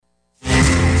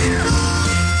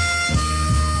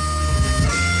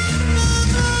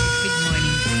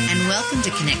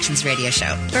Welcome to Connections Radio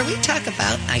Show, where we talk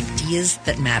about ideas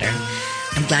that matter.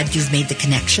 I'm glad you've made the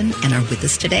connection and are with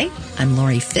us today. I'm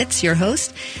Lori Fitz, your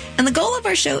host, and the goal of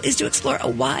our show is to explore a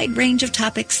wide range of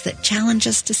topics that challenge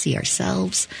us to see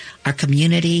ourselves, our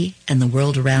community, and the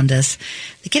world around us.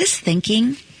 They get us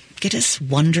thinking, get us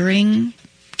wondering,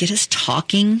 get us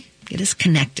talking, get us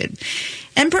connected,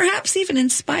 and perhaps even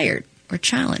inspired or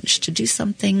challenged to do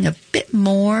something a bit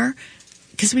more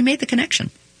because we made the connection.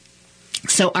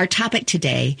 So our topic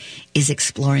today is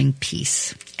exploring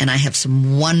peace. And I have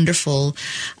some wonderful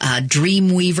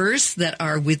dream weavers that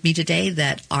are with me today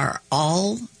that are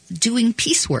all doing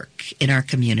peace work in our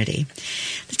community.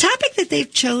 The topic that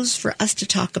they've chose for us to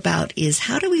talk about is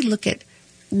how do we look at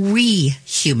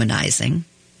rehumanizing,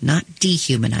 not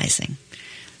dehumanizing?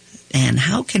 And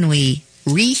how can we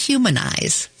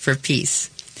rehumanize for peace?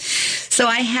 So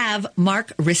I have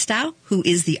Mark Ristow, who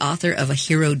is the author of A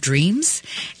Hero Dreams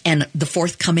and the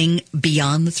forthcoming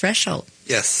Beyond the Threshold.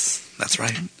 Yes, that's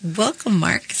right. Welcome,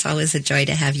 Mark. It's always a joy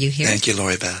to have you here. Thank you,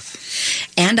 Lori Beth.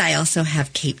 And I also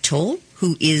have Kate Toll,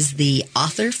 who is the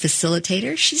author,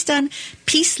 facilitator. She's done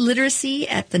peace literacy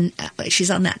she's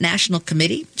on that national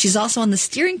committee. She's also on the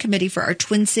steering committee for our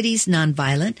Twin Cities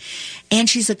Nonviolent, and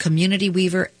she's a community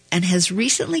weaver and has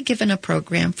recently given a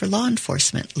program for law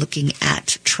enforcement looking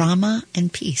at trauma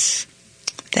and peace.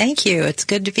 Thank you. It's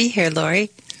good to be here, Lori.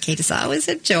 Kate, it's always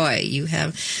a joy. You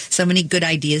have so many good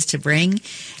ideas to bring.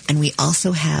 And we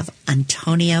also have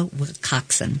Antonia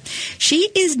Wilcoxon. She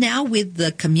is now with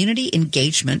the community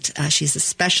engagement. She's a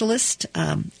specialist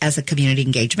as a community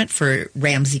engagement for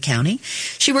Ramsey County.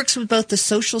 She works with both the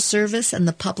social service and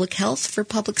the public health for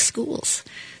public schools.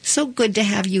 So good to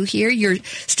have you here. You're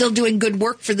still doing good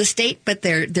work for the state, but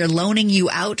they're loaning you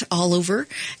out all over.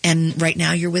 And right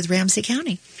now you're with Ramsey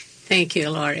County. Thank you,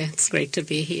 Lori. It's great to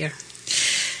be here.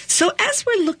 So as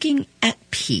we're looking at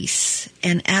peace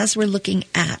and as we're looking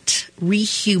at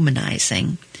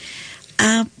rehumanizing,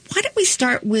 why don't we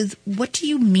start with what do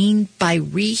you mean by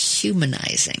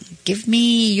rehumanizing? Give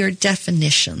me your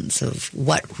definitions of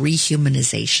what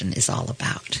rehumanization is all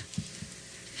about.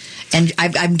 And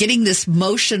I'm getting this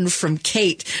motion from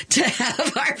Kate to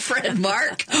have our friend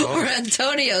Mark or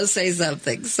Antonio say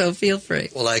something, so feel free.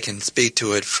 Well, I can speak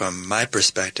to it from my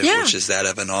perspective, which is that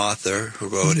of an author who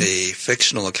wrote a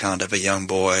fictional account of a young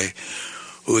boy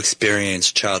who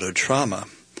experienced childhood trauma.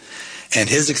 And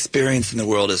his experience in the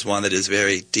world is one that is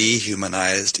very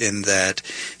dehumanized in that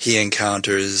he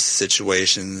encounters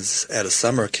situations at a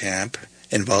summer camp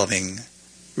involving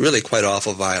really quite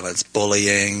awful violence,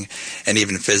 bullying, and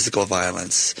even physical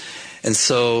violence. And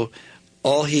so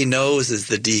all he knows is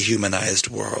the dehumanized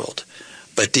world.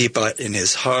 But deep in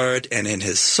his heart and in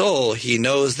his soul, he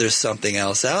knows there's something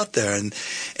else out there,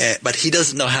 but he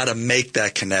doesn't know how to make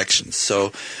that connection.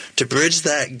 So to bridge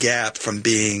that gap from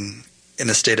being in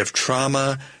a state of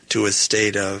trauma to a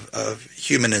state of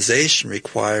humanization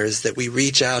requires that we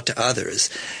reach out to others.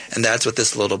 And that's what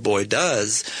this little boy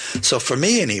does. So for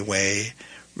me anyway,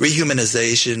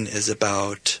 rehumanization is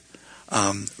about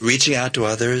reaching out to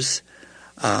others,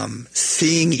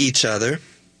 seeing each other,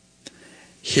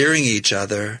 hearing each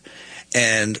other,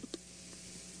 and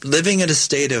living in a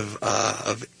state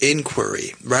of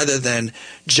inquiry rather than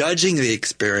judging the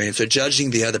experience or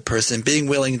judging the other person, being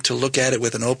willing to look at it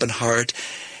with an open heart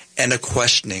and a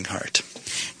questioning heart.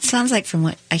 It sounds like from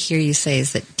what I hear you say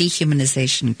is that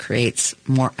dehumanization creates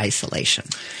more isolation.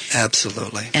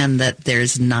 Absolutely. And that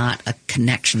there's not a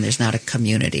connection, there's not a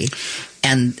community.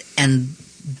 And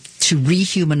to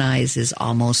rehumanize is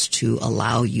almost to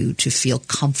allow you to feel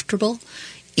comfortable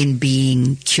in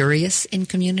being curious in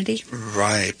community.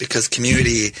 Right, because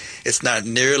community is not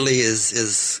nearly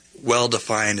as well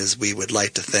defined as we would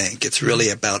like to think. It's really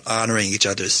about honoring each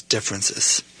other's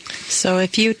differences. So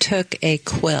if you took a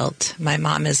quilt, my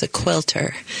mom is a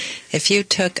quilter, if you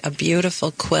took a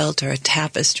beautiful quilt or a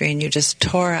tapestry and you just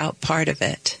tore out part of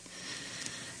it,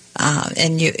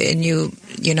 and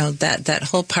you know that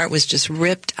whole part was just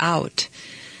ripped out,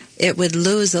 it would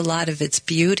lose a lot of its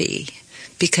beauty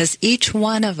because each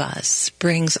one of us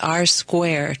brings our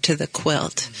square to the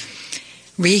quilt.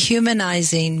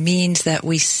 Rehumanizing means that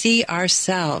we see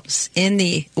ourselves in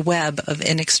the web of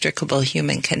inextricable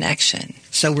human connection.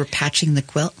 So we're patching the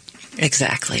quilt?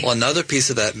 Exactly. Well, another piece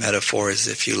of that metaphor is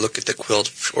if you look at the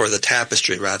quilt, or the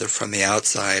tapestry rather, from the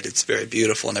outside, it's very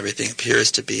beautiful and everything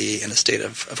appears to be in a state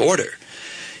of order.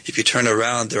 If you turn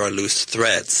around, there are loose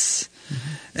threads.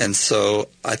 Mm-hmm. And so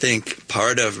I think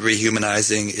part of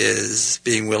rehumanizing is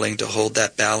being willing to hold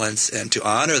that balance and to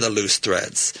honor the loose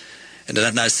threads. And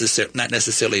not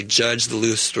necessarily judge the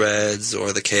loose threads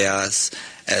or the chaos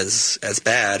as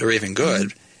bad or even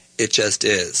good. It just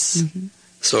is. Mm-hmm.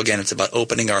 So again, it's about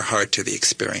opening our heart to the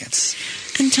experience.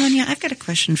 And Tonya, I've got a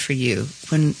question for you.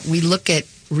 When we look at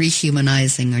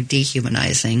rehumanizing or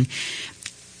dehumanizing,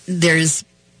 there's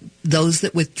those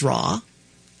that withdraw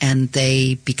and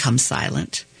they become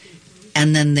silent.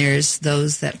 And then there's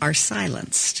those that are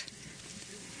silenced.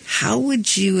 How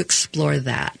would you explore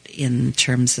that in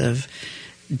terms of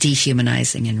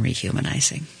dehumanizing and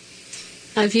rehumanizing?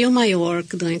 I view my work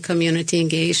doing community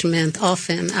engagement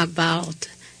often about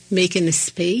making a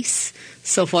space,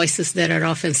 so voices that are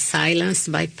often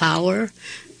silenced by power,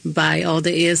 by all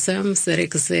the isms that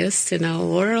exist in our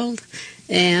world,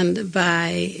 and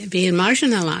by being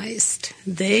marginalized.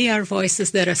 They are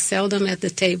voices that are seldom at the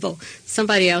table.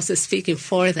 Somebody else is speaking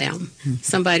for them. Mm-hmm.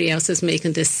 Somebody else is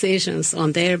making decisions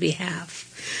on their behalf.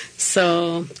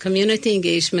 So community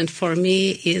engagement for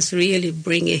me is really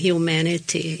bringing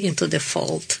humanity into the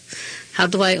fold. How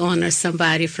do I honor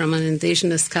somebody from an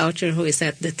indigenous culture who is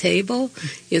at the table,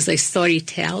 is a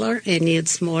storyteller, and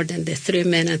needs more than the 3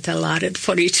 minutes allotted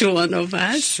for each one of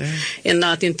us, sure, and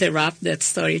not interrupt that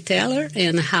storyteller?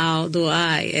 And how do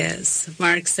I, as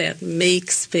Mark said,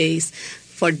 make space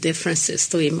for differences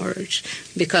to emerge?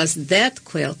 Because that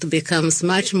quilt becomes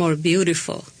much more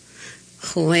beautiful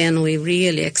when we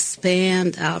really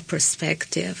expand our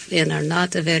perspective and are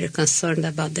not very concerned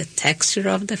about the texture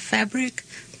of the fabric,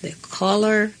 the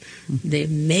color, the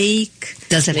make.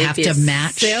 Does it have to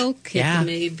match? Silk, yeah. It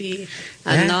may be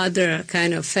another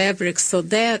kind of fabric. So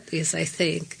that is, I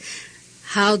think,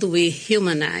 how do we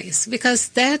humanize? Because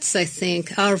that's, I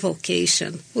think, our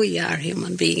vocation. We are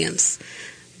human beings.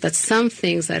 But some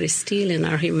things are stealing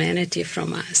our humanity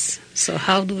from us. So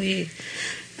how do we...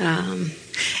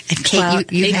 and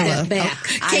Kate, you have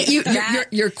Kate,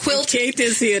 your quilt. Kate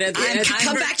is here.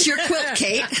 Come back to your quilt,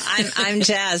 Kate. I'm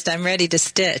jazzed. I'm ready to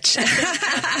stitch.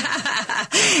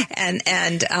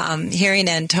 and hearing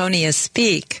Antonia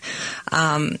speak,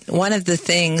 one of the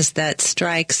things that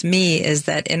strikes me is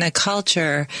that in a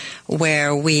culture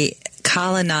where we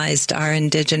colonized our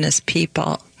indigenous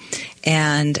people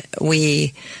and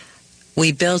we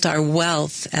built our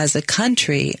wealth as a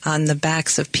country on the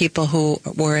backs of people who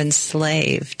were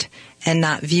enslaved and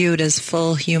not viewed as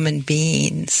full human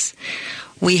beings.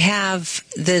 We have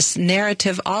this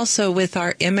narrative also with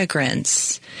our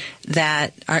immigrants,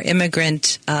 that our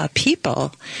immigrant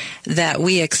people, that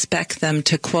we expect them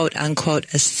to quote unquote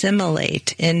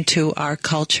assimilate into our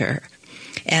culture.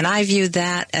 And I view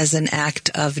that as an act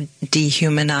of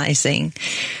dehumanizing,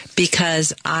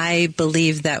 because I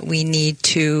believe that we need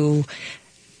to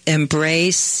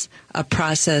embrace a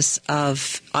process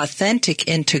of authentic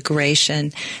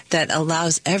integration that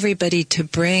allows everybody to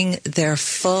bring their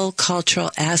full cultural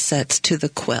assets to the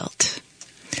quilt.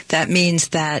 That means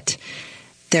that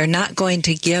they're not going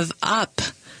to give up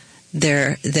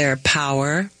their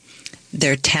power,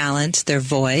 their talents, their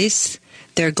voice.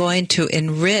 They're going to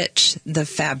enrich the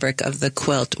fabric of the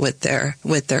quilt with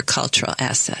their cultural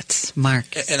assets. Mark.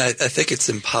 And I think it's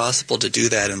impossible to do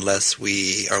that unless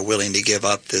we are willing to give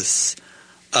up this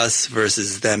us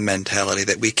versus them mentality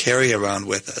that we carry around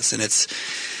with us. And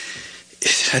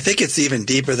I think it's even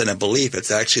deeper than a belief.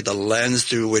 It's actually the lens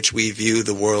through which we view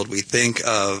the world. We think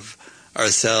of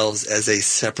ourselves as a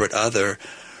separate other,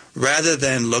 rather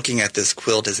than looking at this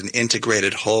quilt as an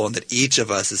integrated whole and that each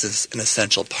of us is an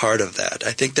essential part of that.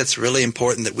 I think that's really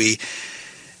important that we,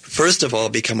 first of all,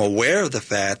 become aware of the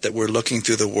fact that we're looking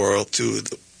through the world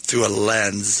through a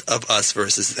lens of us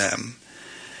versus them.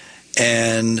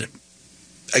 And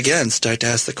again, start to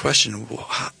ask the question,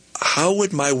 how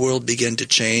would my world begin to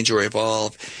change or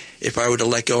evolve if I were to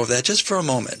let go of that just for a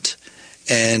moment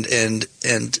and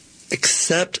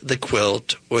accept the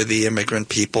quilt or the immigrant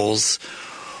peoples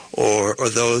or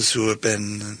those who have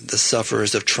been the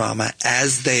sufferers of trauma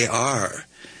as they are,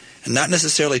 and not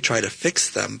necessarily try to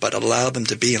fix them, but allow them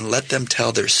to be and let them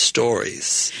tell their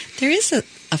stories. There is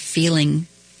a feeling,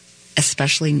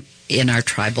 especially in our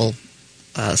tribal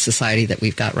society that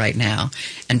we've got right now,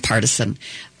 and partisan,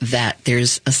 that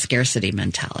there's a scarcity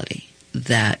mentality,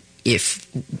 that if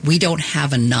we don't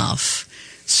have enough,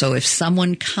 so if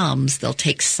someone comes, they'll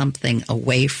take something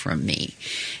away from me.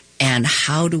 And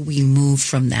how do we move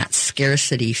from that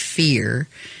scarcity fear,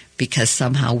 because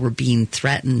somehow we're being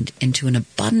threatened, into an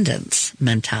abundance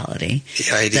mentality?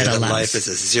 The idea that life is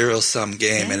a zero-sum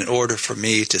game, yeah, and in order for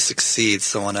me to succeed,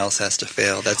 someone else has to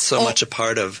fail. That's so much a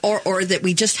part of... Or that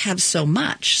we just have so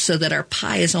much, so that our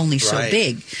pie is only so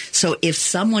big. So if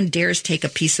someone dares take a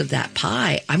piece of that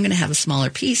pie, I'm going to have a smaller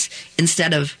piece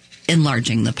instead of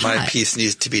enlarging the pie. My piece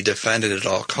needs to be defended at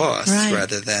all costs,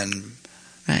 rather than...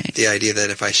 The idea that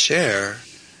if I share,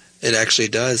 it actually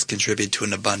does contribute to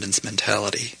an abundance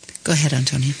mentality. Go ahead,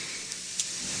 Antonia.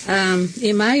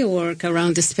 In my work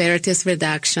around disparities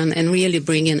reduction and really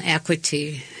bringing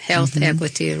equity, health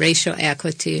equity, racial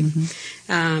equity,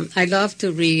 I love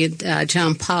to read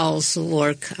John Paul's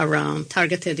work around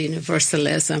targeted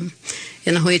universalism,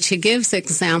 in which he gives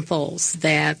examples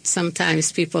that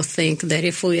sometimes people think that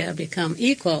if we become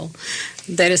equal,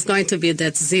 there is going to be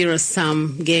that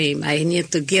zero-sum game. I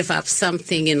need to give up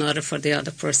something in order for the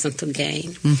other person to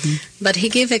gain. But he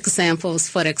gives examples,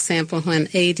 for example, when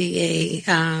ADA,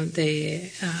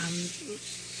 the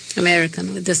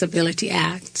American with Disability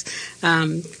Act,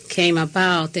 came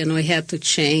about, and we had to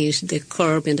change the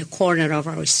curb in the corner of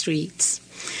our streets.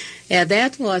 And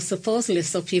that was supposedly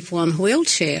so people on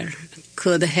wheelchair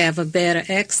could have a better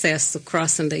access to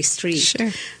crossing the street.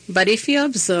 Sure. But if you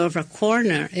observe a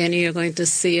corner and you're going to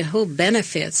see who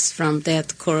benefits from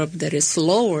that curb that is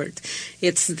lowered,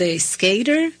 it's the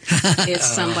skater, it's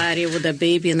somebody with a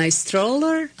baby in a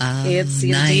stroller, it's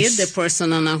indeed the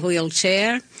person on a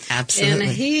wheelchair. Absolutely.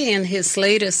 And he, in his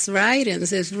latest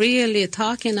writings, is really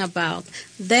talking about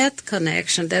that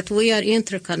connection, that we are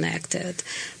interconnected,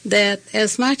 that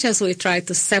as much as we try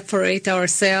to separate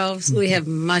ourselves, we have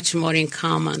much more in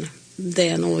common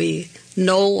than we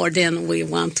know or than we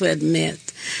want to admit.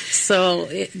 So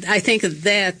I think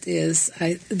that is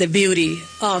the beauty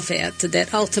of it,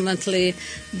 that ultimately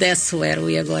that's where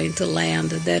we are going to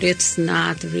land, that it's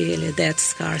not really that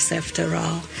scarce after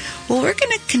all. Well, we're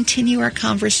going to continue our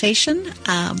conversation.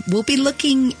 We'll be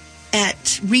looking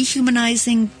at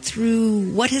rehumanizing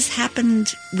through what has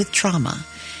happened with trauma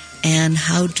and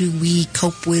how do we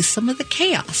cope with some of the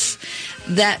chaos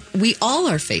that we all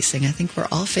are facing. I think we're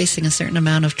all facing a certain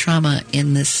amount of trauma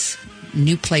in this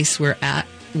new place we're at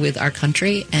with our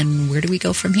country, and where do we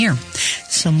go from here?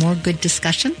 Some more good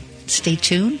discussion. Stay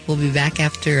tuned. We'll be back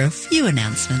after a few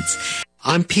announcements.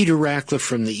 I'm Peter Ratcliffe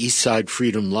from the Eastside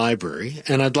Freedom Library,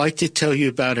 and I'd like to tell you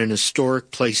about an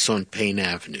historic place on Payne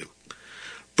Avenue.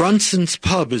 Brunson's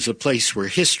Pub is a place where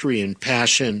history and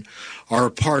passion are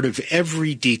a part of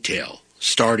every detail,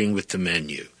 starting with the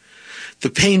menu. The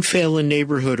Payne Phelan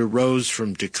neighborhood arose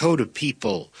from Dakota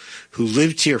people who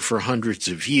lived here for hundreds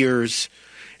of years,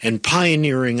 and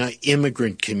pioneering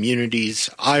immigrant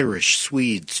communities, Irish,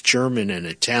 Swedes, German, and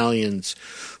Italians,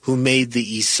 who made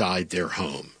the East Side their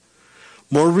home.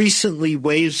 More recently,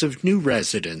 waves of new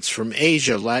residents from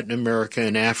Asia, Latin America,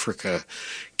 and Africa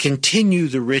continue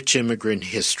the rich immigrant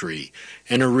history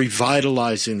and are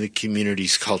revitalizing the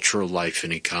community's cultural life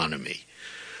and economy.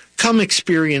 Come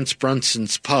experience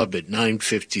Brunson's Pub at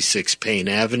 956 Payne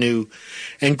Avenue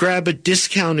and grab a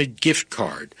discounted gift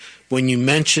card when you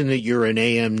mention that you're an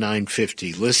AM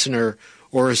 950 listener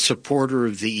or a supporter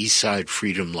of the Eastside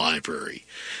Freedom Library.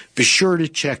 Be sure to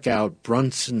check out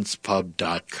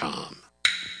brunsonspub.com.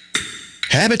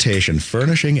 Habitation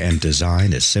Furnishing and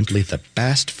Design is simply the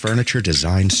best furniture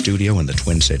design studio in the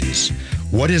Twin Cities.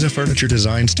 What is a furniture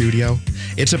design studio?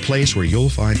 It's a place where you'll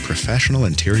find professional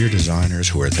interior designers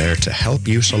who are there to help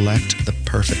you select the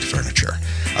perfect furniture.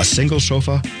 A single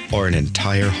sofa or an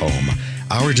entire home.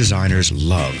 Our designers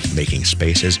love making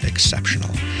spaces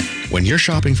exceptional. When you're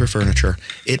shopping for furniture,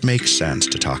 it makes sense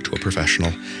to talk to a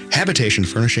professional. Habitation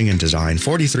Furnishing and Design,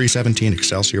 4317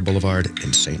 Excelsior Boulevard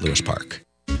in St. Louis Park.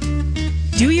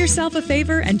 Do yourself a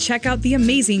favor and check out the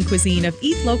amazing cuisine of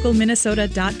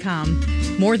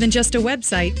eatlocalminnesota.com. More than just a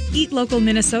website,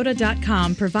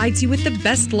 eatlocalminnesota.com provides you with the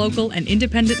best local and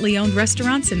independently owned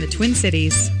restaurants in the Twin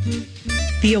Cities.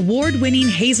 The award-winning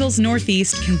Hazel's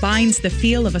Northeast combines the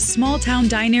feel of a small-town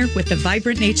diner with the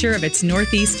vibrant nature of its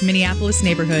Northeast Minneapolis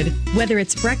neighborhood. Whether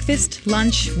it's breakfast,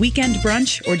 lunch, weekend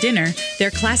brunch, or dinner, their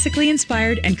classically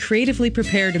inspired and creatively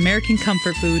prepared American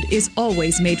comfort food is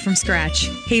always made from scratch.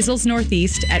 Hazel's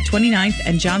Northeast at 29th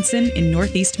and Johnson in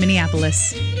Northeast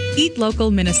Minneapolis.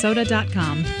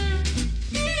 EatLocalMinnesota.com.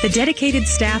 The dedicated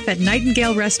staff at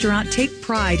Nightingale Restaurant take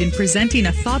pride in presenting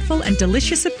a thoughtful and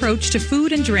delicious approach to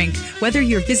food and drink, whether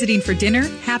you're visiting for dinner,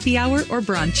 happy hour, or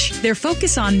brunch. Their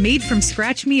focus on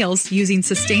made-from-scratch meals using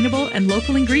sustainable and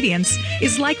local ingredients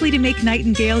is likely to make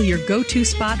Nightingale your go-to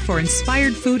spot for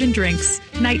inspired food and drinks.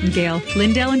 Nightingale,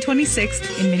 Lindell and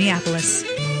 26th in Minneapolis.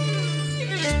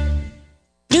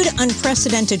 Due to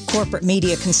unprecedented corporate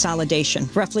media consolidation,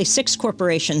 roughly 6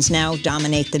 corporations now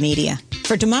dominate the media.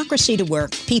 For democracy to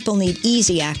work, people need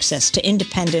easy access to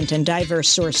independent and diverse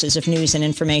sources of news and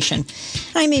information.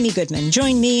 I'm Amy Goodman.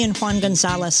 Join me and Juan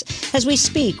Gonzalez as we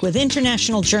speak with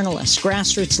international journalists,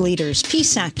 grassroots leaders,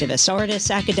 peace activists,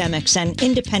 artists, academics, and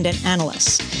independent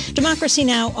analysts. Democracy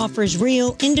Now! Offers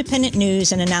real, independent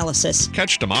news and analysis.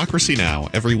 Catch Democracy Now!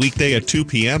 Every weekday at 2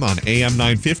 p.m. on AM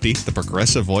 950, the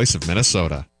progressive voice of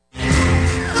Minnesota.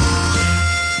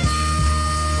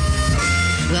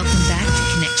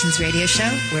 Connections radio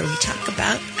show where we talk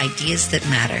about ideas that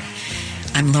matter.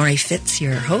 I'm Lori Fitz,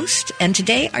 your host, and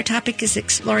today our topic is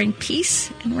exploring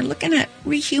peace, and we're looking at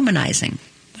rehumanizing.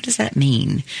 What does that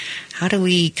mean? How do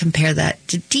we compare that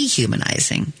to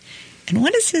dehumanizing? And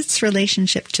what is its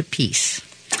relationship to peace?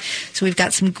 So we've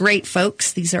got some great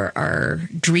folks. These are our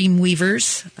dream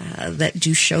weavers that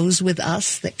do shows with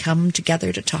us that come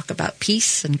together to talk about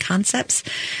peace and concepts.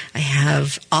 I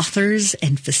have authors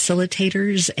and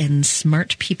facilitators and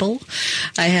smart people.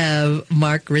 I have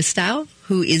Mark Ristow,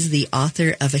 who is the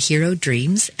author of A Hero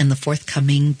Dreams and the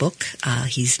forthcoming book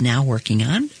he's now working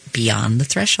on, Beyond the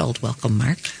Threshold. Welcome,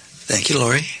 Mark. Thank you,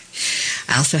 Lori.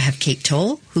 I also have Kate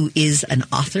Toll, who is an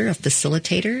author, a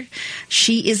facilitator.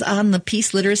 She is on the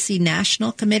Peace Literacy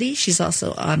National Committee. She's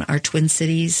also on our Twin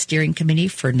Cities Steering Committee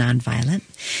for Nonviolent.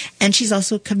 And she's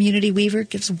also a community weaver,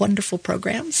 gives wonderful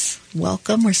programs.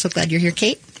 Welcome. We're so glad you're here,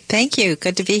 Kate. Thank you.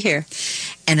 Good to be here.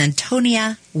 And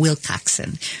Antonia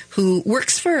Wilcoxon, who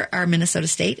works for our Minnesota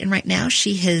State, and right now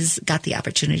she has got the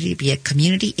opportunity to be a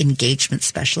community engagement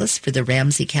specialist for the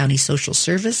Ramsey County Social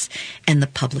Service and the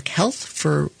Public Health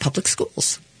for public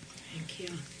schools. Thank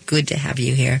you. Good to have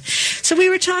you here. So we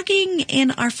were talking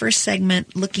in our first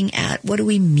segment looking at what do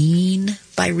we mean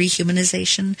by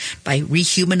rehumanization, by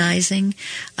rehumanizing?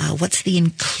 What's the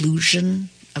inclusion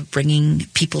of bringing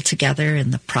people together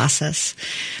in the process?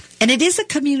 And it is a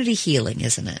community healing,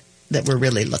 isn't it, that we're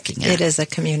really looking at? It is a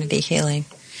community healing.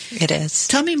 It is.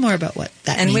 Tell me more about what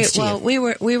that means to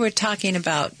you. We were talking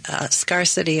about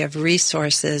scarcity of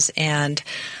resources, and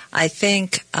I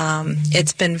think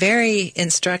it's been very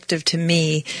instructive to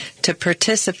me to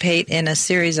participate in a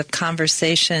series of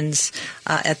conversations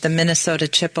at the Minnesota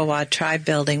Chippewa Tribe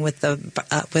Building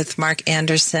with Mark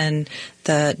Anderson,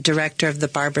 the director of the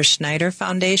Barbara Schneider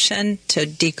Foundation to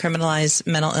Decriminalize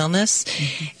Mental Illness,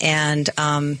 and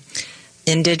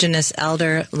Indigenous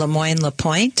elder Lemoyne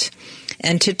Lapointe,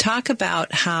 and to talk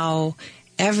about how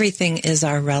everything is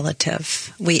our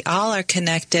relative. We all are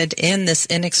connected in this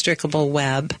inextricable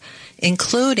web,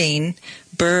 including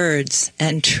birds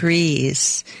and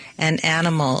trees and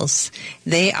animals.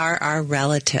 They are our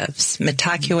relatives.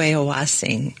 Mitakuye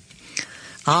Owasing,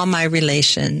 all my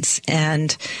relations.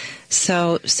 And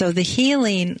so the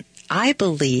healing, I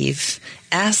believe,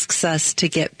 asks us to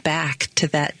get back to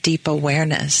that deep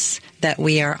awareness that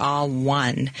we are all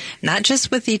one, not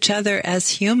just with each other as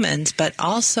humans, but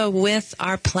also with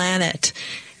our planet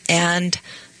and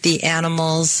the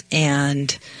animals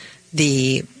and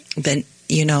the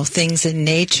things in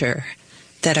nature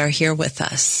that are here with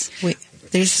us.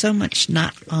 There's so much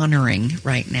not honoring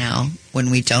right now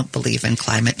when we don't believe in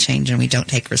climate change and we don't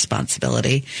take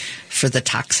responsibility for the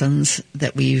toxins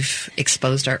that we've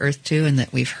exposed our earth to and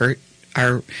that we've hurt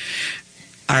our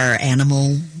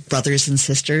animal brothers and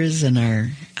sisters and our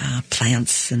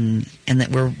plants, and that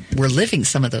we're living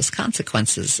some of those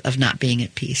consequences of not being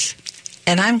at peace.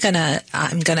 And I'm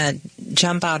gonna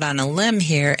jump out on a limb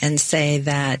here and say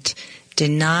that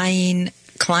denying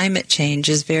climate change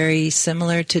is very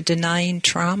similar to denying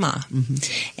trauma. Mm-hmm.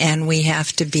 And we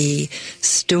have to be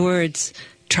stewards,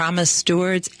 trauma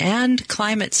stewards and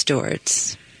climate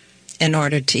stewards in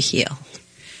order to heal.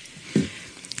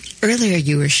 Earlier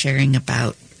you were sharing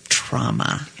about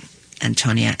trauma,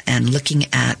 Antonia, and looking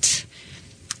at,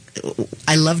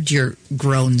 I loved your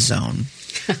groan zone.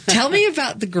 Tell me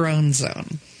about the groan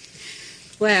zone.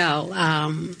 Well,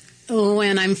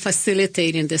 when I'm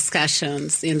facilitating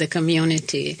discussions in the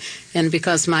community, and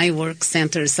because my work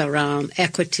centers around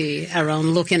equity,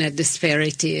 around looking at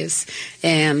disparities,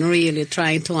 and really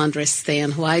trying to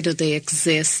understand why do they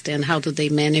exist and how do they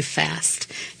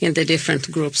manifest in the different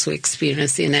groups who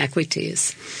experience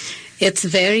inequities. It's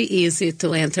very easy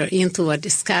to enter into a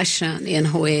discussion in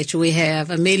which we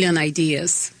have a million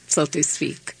ideas, so to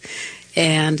speak.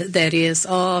 And there is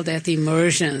all that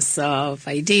emergence of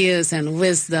ideas and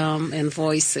wisdom and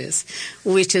voices,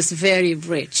 which is very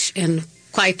rich and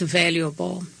quite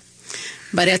valuable.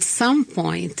 But at some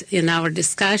point in our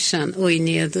discussion, we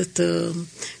need to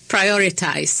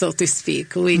prioritize, so to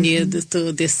speak. We need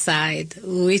to decide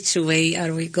which way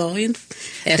are we going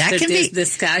after this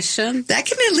discussion. That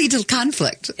can lead to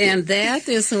conflict. And that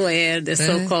is where the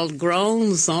so-called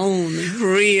groan zone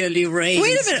really reigns.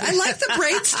 Wait a minute. I like the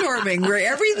brainstorming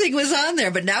where everything was on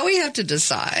there, but now we have to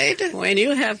decide. When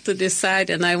you have to decide,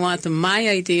 and I want my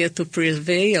idea to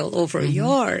prevail over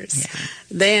yours,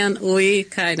 then we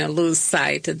kind of lose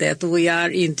sight that we are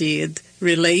indeed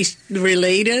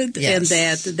related, and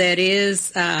that there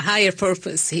is a higher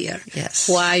purpose here. Yes.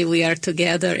 Why we are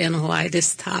together and why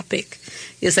this topic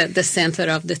is at the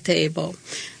center of the table.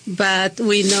 But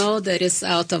we know that it's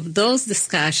out of those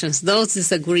discussions, those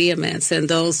disagreements, and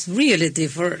those really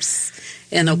diverse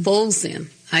and opposing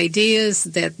ideas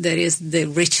that there is the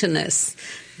richness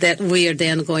that we are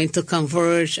then going to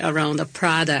converge around a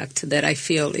product that I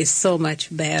feel is so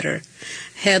much better.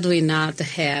 Had we not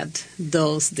had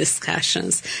those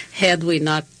discussions, had we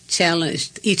not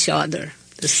challenged each other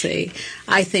to say,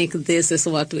 I think this is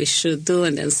what we should do,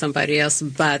 and then somebody else,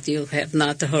 but you have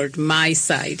not heard my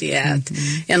side yet,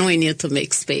 and we need to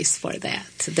make space for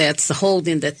that. That's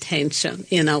holding the tension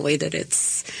in a way that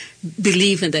it's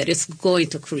believing that it's going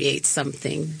to create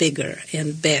something bigger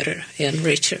and better and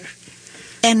richer.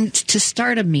 And to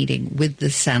start a meeting with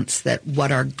the sense that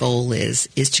what our goal is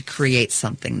to create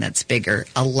something that's bigger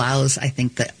allows, I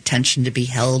think, the tension to be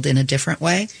held in a different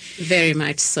way. Very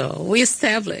much so. We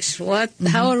establish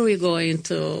how are we going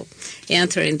to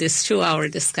enter in this 2-hour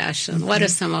discussion? What are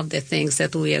some of the things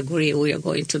that we agree we are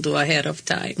going to do ahead of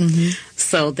time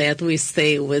so that we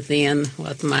stay within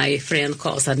what my friend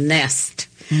calls a nest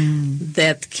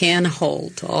that can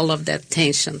hold all of that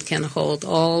tension, can hold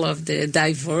all of the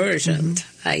divergent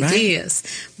ideas,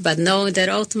 but knowing that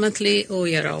ultimately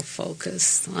we are all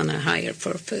focused on a higher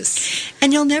purpose.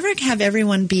 And you'll never have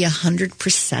everyone be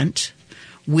 100%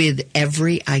 with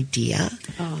every idea,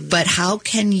 but how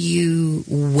can you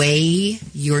weigh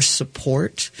your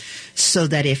support so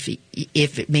that if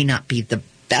it may not be the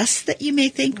best that you may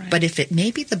think, but if it may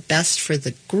be the best for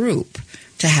the group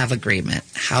to have agreement,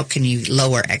 how can you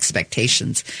lower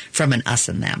expectations from an us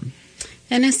and them?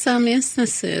 And in some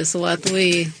instances, what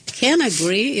we can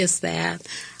agree is that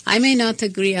I may not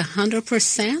agree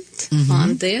 100%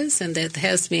 on this, and that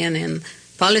has been in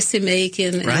policy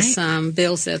making and some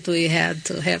bills that we had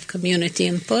to have community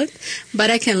input, but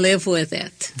I can live with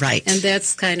it. Right. And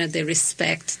that's kind of the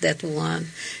respect that one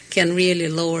can really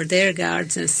lower their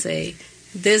guards and say,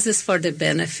 this is for the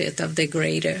benefit of the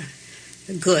greater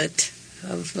good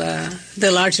of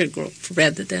the larger group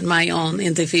rather than my own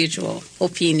individual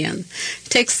opinion. It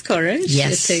takes courage.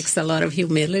 Yes. It takes a lot of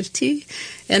humility.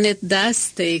 And it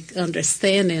does take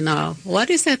understanding of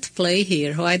what is at play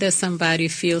here. Why does somebody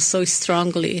feel so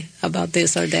strongly about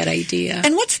this or that idea?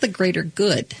 And what's the greater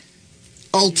good,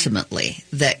 ultimately,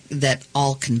 that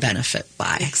all can benefit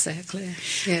by? Exactly.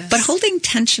 Yes. But holding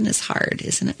tension is hard,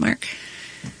 isn't it, Mark?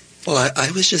 Well, I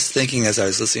was just thinking as I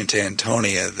was listening to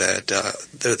Antonia that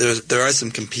there are some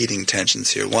competing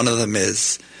tensions here. One of them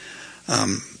is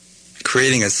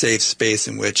creating a safe space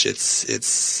in which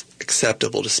it's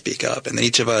acceptable to speak up, and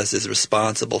each of us is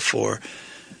responsible for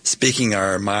speaking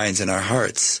our minds and our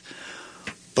hearts.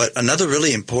 But another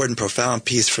really important, profound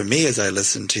piece for me as I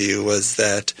listened to you was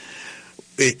that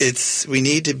we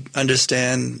need to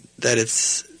understand that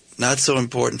it's not so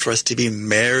important for us to be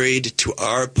married to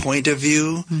our point of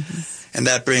view. And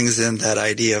that brings in that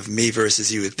idea of me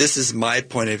versus you. This is my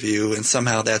point of view, and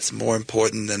somehow that's more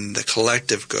important than the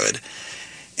collective good.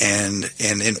 And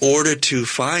in order to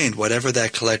find whatever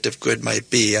that collective good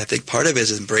might be, I think part of it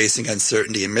is embracing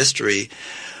uncertainty and mystery,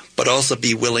 but also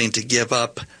be willing to give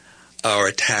up our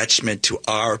attachment to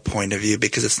our point of view,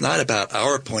 because it's not about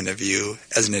our point of view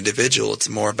as an individual. It's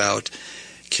more about,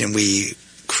 can we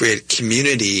create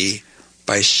community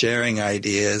by sharing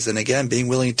ideas, and again, being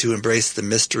willing to embrace the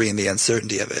mystery and the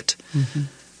uncertainty of it.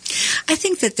 I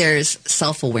think that there's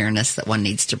self-awareness that one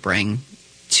needs to bring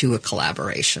to a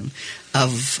collaboration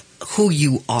of who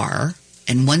you are.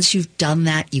 And once you've done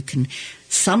that, you can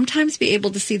sometimes be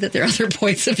able to see that there are other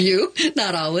points of view,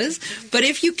 not always. But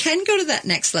if you can go to that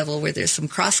next level where there's some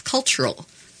cross-cultural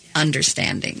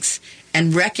understandings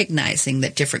and recognizing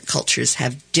that different cultures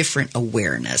have different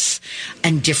awareness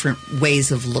and different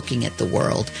ways of looking at the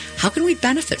world, how can we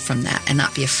benefit from that and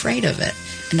not be afraid of it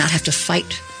and not have to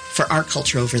fight for our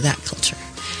culture over that culture?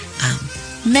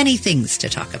 Many things to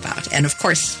talk about. And of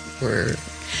course, we're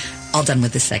all done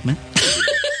with this segment.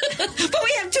 But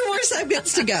we have 2 more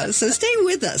segments to go. So stay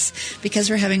with us, because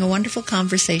we're having a wonderful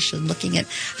conversation looking at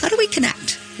how do we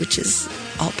connect, which is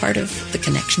all part of the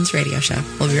Connections radio show.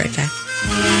 We'll be right back.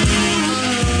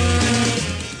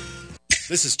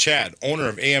 This is Chad, owner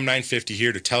of AM 950,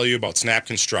 here to tell you about Snap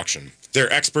Construction.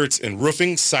 They're experts in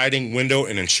roofing, siding, window,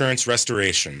 and insurance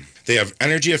restoration. They have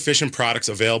energy-efficient products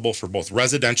available for both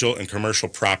residential and commercial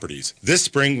properties. This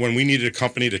spring, when we needed a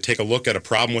company to take a look at a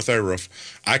problem with our roof,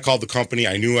 I called the company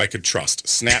I knew I could trust,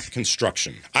 Snap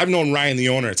Construction. I've known Ryan, the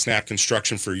owner at Snap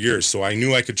Construction, for years, so I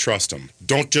knew I could trust him.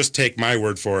 Don't just take my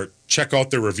word for it. check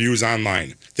out their reviews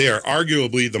online. They are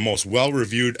arguably the most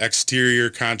well-reviewed exterior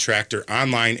contractor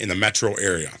online in the metro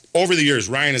area. Over the years,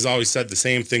 Ryan has always said the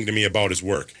same thing to me about his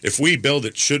work. If we build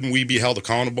it, shouldn't we be held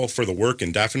accountable for the work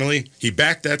indefinitely? He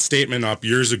backed that statement up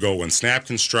years ago when Snap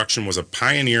Construction was a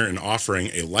pioneer in offering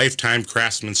a lifetime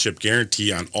craftsmanship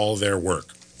guarantee on all their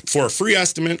work. For a free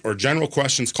estimate or general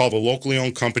questions, call the locally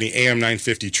owned company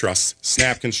AM950 Trust,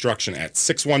 Snap Construction at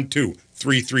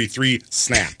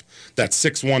 612-333-SNAP. That's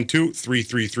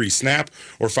 612-333-SNAP,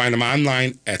 or find them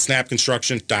online at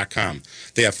snapconstruction.com.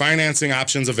 They have financing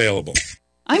options available.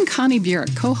 I'm Connie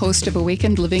Bjork, co-host of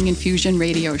Awakened Living Infusion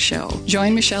radio show.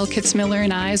 Join Michelle Kitzmiller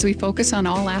and I as we focus on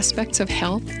all aspects of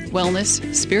health,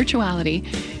 wellness, spirituality,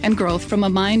 and growth from a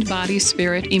mind, body,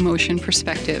 spirit, emotion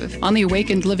perspective. On the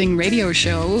Awakened Living radio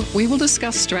show, we will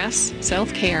discuss stress,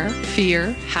 self-care,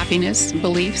 fear, happiness,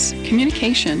 beliefs,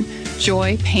 communication,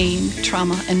 joy, pain,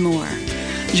 trauma, and more.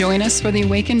 Join us for the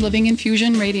Awakened Living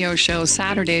Infusion radio show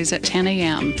Saturdays at 10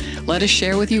 a.m. Let us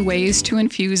share with you ways to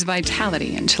infuse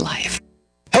vitality into life.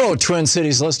 Hello, Twin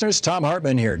Cities listeners. Tom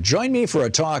Hartman here. Join me for a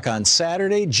talk on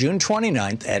Saturday, June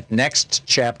 29th at Next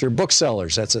Chapter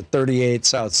Booksellers. That's at 38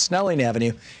 South Snelling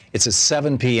Avenue. It's at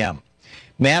 7 p.m.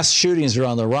 Mass shootings are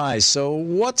on the rise, so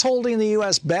what's holding the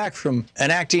U.S. back from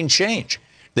enacting change?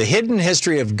 The Hidden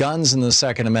History of Guns and the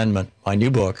Second Amendment, my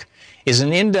new book, is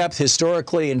an in-depth,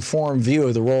 historically informed view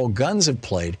of the role guns have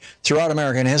played throughout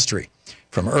American history.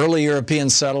 From early European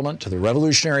settlement to the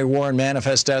Revolutionary War and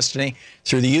Manifest Destiny,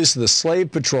 through the use of the slave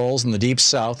patrols in the Deep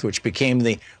South, which became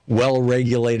the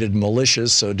well-regulated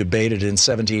militias so debated in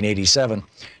 1787,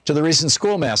 to the recent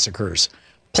school massacres.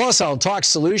 Plus, I'll talk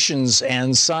solutions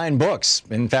and sign books.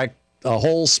 In fact, a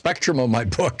whole spectrum of my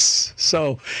books.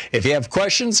 So if you have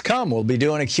questions, come. We'll be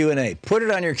doing a Q&A. Put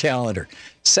it on your calendar.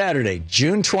 Saturday,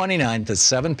 June 29th at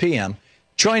 7 p.m.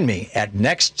 Join me at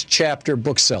Next Chapter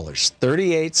Booksellers,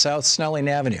 38 South Snelling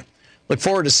Avenue. Look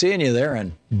forward to seeing you there,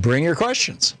 and bring your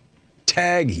questions.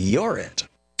 Tag You're It.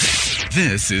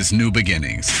 This is New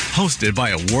Beginnings, hosted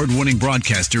by award-winning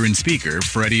broadcaster and speaker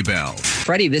Freddie Bell.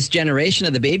 Freddie, this generation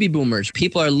of the baby boomers,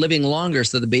 people are living longer,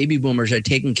 so the baby boomers are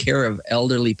taking care of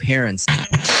elderly parents.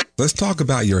 Let's talk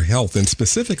about your health, and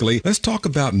specifically, let's talk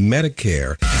about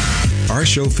Medicare. Our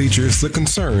show features the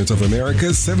concerns of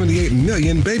America's 78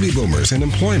 million baby boomers in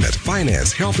employment,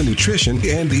 finance, health and nutrition,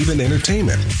 and even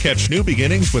entertainment. Catch New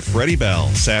Beginnings with Freddie Bell,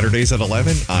 Saturdays at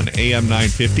 11 on AM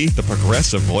 950, the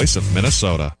progressive voice of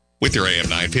Minnesota. With your AM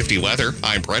 950 weather,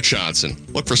 I'm Brett Johnson.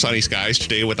 Look for sunny skies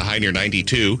today with a high near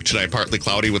 92. Tonight, partly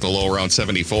cloudy with a low around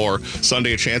 74.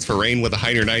 Sunday, a chance for rain with a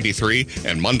high near 93.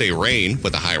 And Monday, rain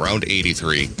with a high around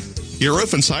 83. Your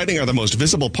roof and siding are the most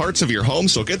visible parts of your home,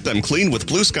 so get them clean with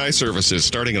Blue Sky Services,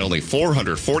 starting at only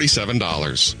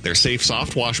 $447. Their safe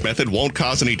soft wash method won't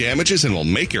cause any damages and will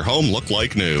make your home look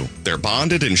like new. They're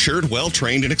bonded, insured,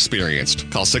 well-trained, and experienced.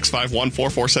 Call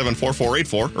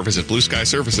 651-447-4484 or visit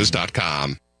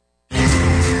BlueSkyServices.com. Welcome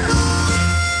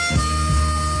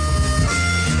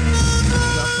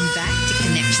back to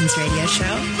Connections Radio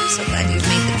Show. So glad you've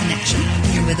made the connection.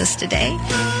 You're with us today.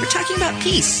 We're talking about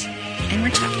peace. And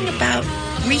we're talking about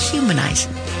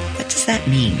rehumanizing. What does that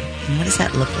mean? And what does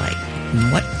that look like?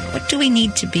 And what do we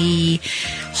need to be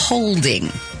holding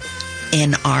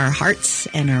in our hearts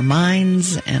and our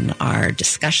minds and our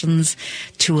discussions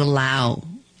to allow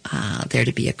there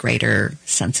to be a greater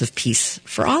sense of peace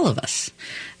for all of us?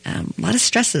 A lot of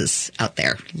stresses out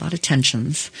there, a lot of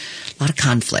tensions, a lot of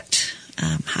conflict.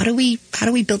 How do we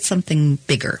build something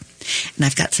bigger? And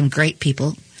I've got some great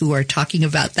people who are talking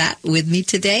about that with me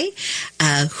today,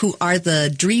 who are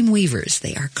the Dream Weavers.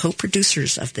 They are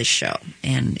co-producers of this show.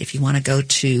 And if you want to go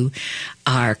to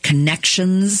our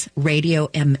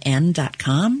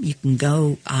connectionsradiomn.com, you can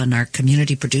go on our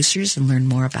community producers and learn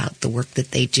more about the work that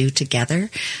they do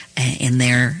together in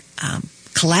their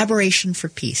collaboration for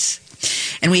peace.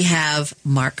 And we have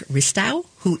Mark Ristow,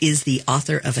 who is the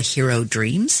author of A Hero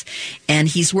Dreams, and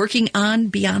he's working on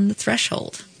Beyond the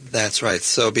Threshold. That's right.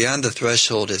 So Beyond the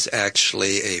Threshold is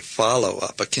actually a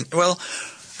follow-up. I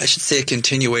should say a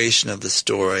continuation of the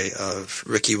story of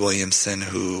Ricky Williamson,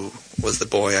 who was the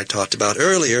boy I talked about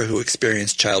earlier who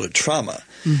experienced childhood trauma.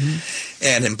 Mm-hmm.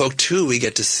 And in Book 2, we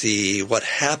get to see what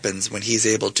happens when he's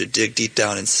able to dig deep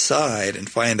down inside and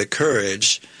find the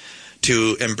courage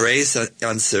to embrace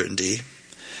uncertainty,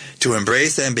 to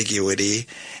embrace ambiguity,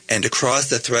 and to cross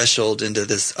the threshold into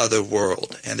this other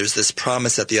world. And there's this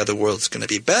promise that the other world's going to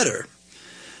be better.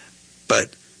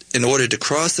 But in order to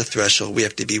cross the threshold, we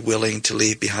have to be willing to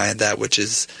leave behind that which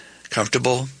is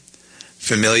comfortable,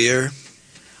 familiar,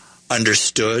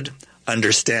 understood,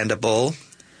 understandable,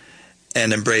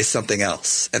 and embrace something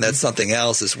else. And that something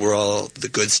else is where all the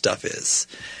good stuff is.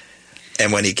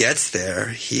 And when he gets there,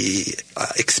 he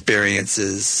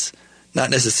experiences not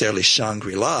necessarily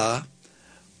Shangri-La,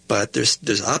 but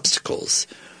there's obstacles.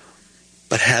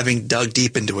 But having dug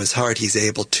deep into his heart, he's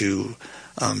able to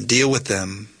deal with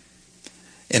them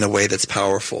in a way that's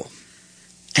powerful.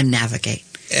 And navigate.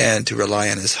 And to rely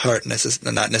on his heart,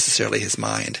 not necessarily his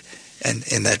mind, and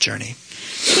in that journey.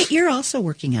 Kate, you're also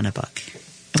working on a book.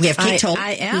 We have Kate Toll.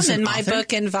 I am, and my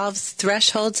book involves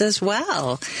thresholds as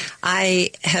well.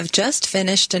 I have just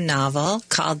finished a novel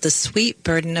called The Sweet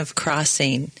Burden of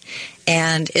Crossing,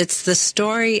 and it's the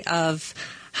story of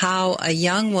how a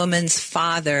young woman's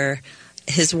father,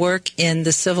 his work in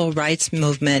the civil rights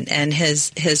movement, and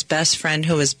his best friend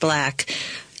who was black,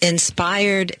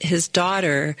 inspired his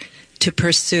daughter to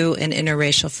pursue an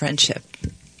interracial friendship.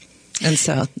 And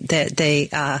so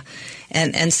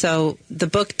so the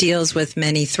book deals with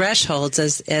many thresholds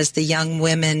as the young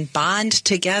women bond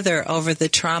together over the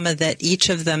trauma that each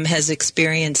of them has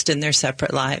experienced in their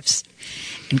separate lives.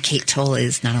 And Kate Toll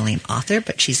is not only an author,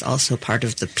 but she's also part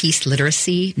of the Peace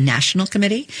Literacy National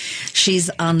Committee. She's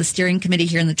on the steering committee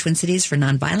here in the Twin Cities for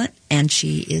Nonviolent, and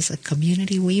she is a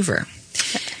community weaver.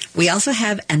 We also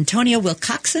have Antonia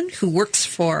Wilcoxon, who works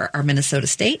for our Minnesota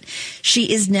State.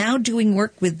 She is now doing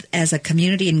work as a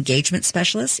community engagement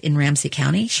specialist in Ramsey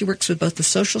County. She works with both the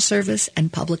social service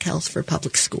and public health for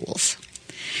public schools.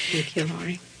 Thank you,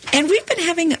 Lori. And we've been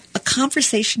having a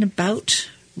conversation about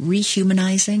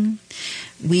rehumanizing.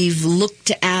 We've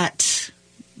looked at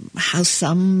how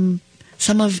some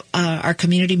of our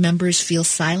community members feel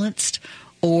silenced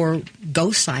or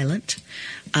go silent.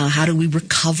 How do we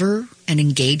recover and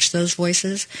engage those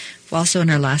voices? We also, in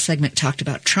our last segment, talked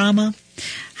about trauma,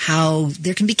 how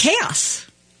there can be chaos.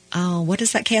 What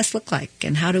does that chaos look like?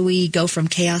 And how do we go from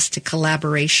chaos to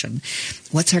collaboration?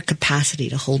 What's our capacity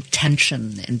to hold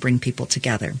tension and bring people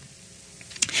together?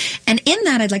 And in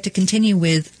that, I'd like to continue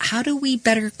with, how do we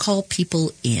better call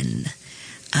people in?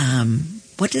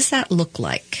 What does that look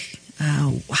like?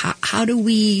 How do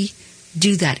we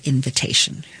do that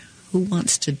invitation? Who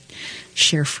wants to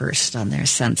share first on their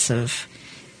sense of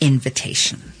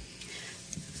invitation?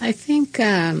 I think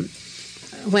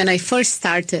when I first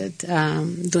started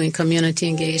doing community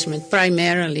engagement,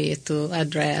 primarily to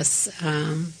address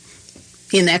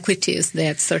inequities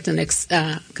that certain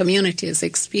communities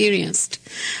experienced,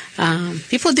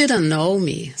 people didn't know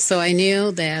me. So I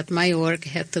knew that my work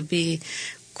had to be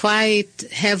quite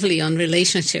heavily on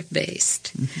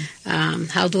relationship-based. Mm-hmm.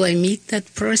 How do I meet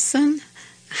that person?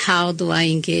 How do I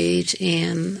engage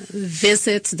in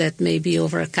visits that may be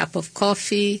over a cup of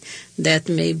coffee, that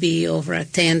may be over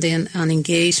attending an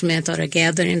engagement or a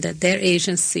gathering that their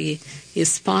agency is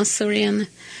sponsoring,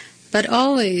 but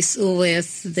always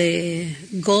with the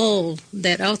goal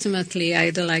that ultimately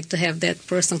I'd like to have that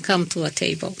person come to a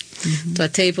table, mm-hmm. to a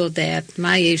table that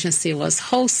my agency was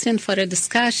hosting for a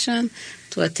discussion,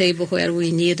 to a table where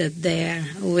we needed their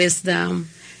wisdom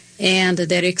and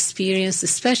their experience,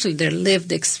 especially their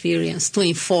lived experience, to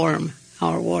inform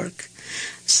our work.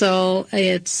 So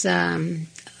it's a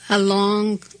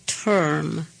long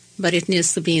term, but it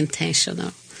needs to be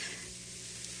intentional.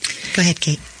 Go ahead,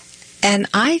 Kate. And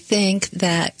I think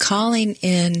that calling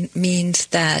in means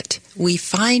that we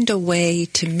find a way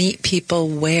to meet people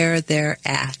where they're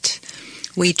at.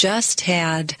 We just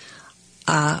had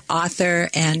author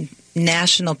and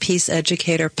national peace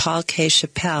educator Paul K.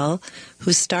 Chappelle,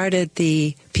 who started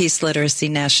the Peace Literacy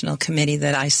National Committee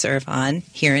that I serve on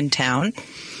here in town.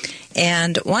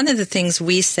 And one of the things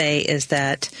we say is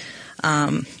that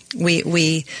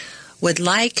we would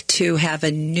like to have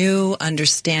a new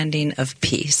understanding of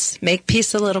peace, make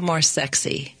peace a little more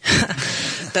sexy,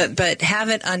 but have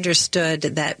it understood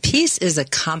that peace is a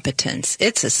competence.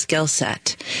 It's a skill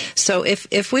set. So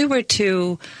if we were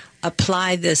to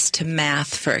apply this to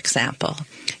math, for example,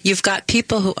 you've got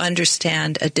people who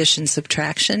understand addition,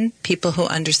 subtraction, people who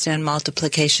understand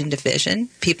multiplication, division,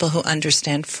 people who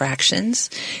understand fractions,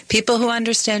 people who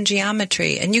understand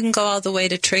geometry, and you can go all the way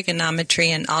to trigonometry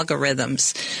and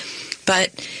algorithms.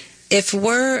 But if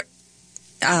we're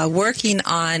working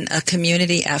on a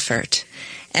community effort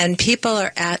and people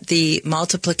are at the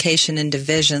multiplication and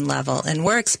division level and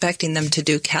we're expecting them to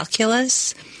do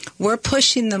calculus, we're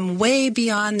pushing them way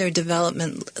beyond their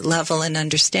development level and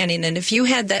understanding. And if you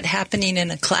had that happening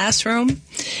in a classroom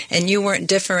and you weren't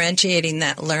differentiating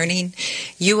that learning,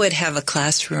 you would have a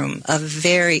classroom of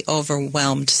very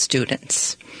overwhelmed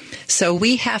students. So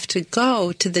we have to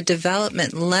go to the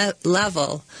development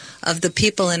level of the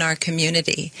people in our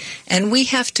community. And we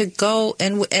have to go,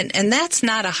 and that's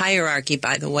not a hierarchy,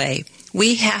 by the way.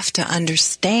 We have to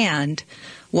understand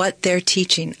what they're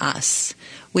teaching us.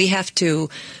 We have to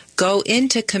go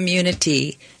into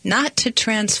community, not to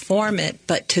transform it,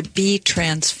 but to be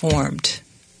transformed.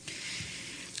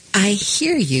 I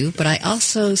hear you, but I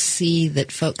also see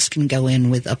that folks can go in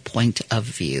with a point of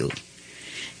view.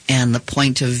 And the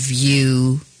point of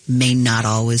view may not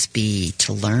always be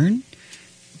to learn,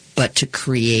 but to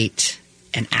create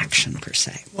an action per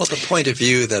se. Well, the point of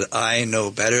view that I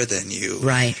know better than you,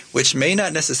 right, which may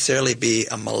not necessarily be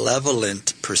a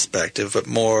malevolent perspective, but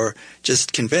more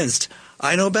just convinced,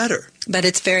 I know better. But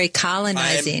it's very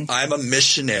colonizing. I'm a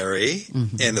missionary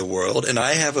in the world, and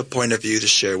I have a point of view to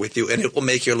share with you, and it will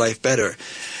make your life better.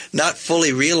 Not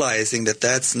fully realizing that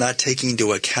that's not taking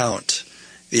into account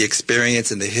the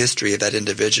experience and the history of that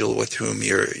individual with whom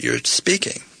you're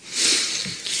speaking.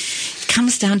 It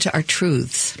comes down to our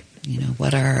truths. You know,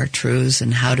 what are our truths,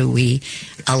 and how do we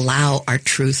allow our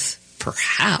truth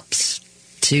perhaps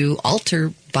to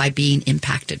alter by being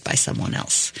impacted by someone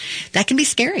else? That can be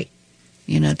scary,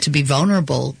 you know, to be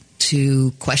vulnerable to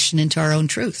question into our own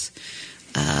truth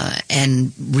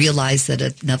and realize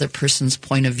that another person's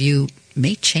point of view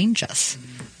may change us.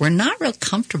 We're not real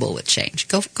comfortable with change.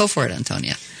 Go for it,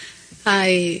 Antonia.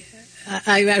 I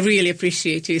really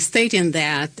appreciate you stating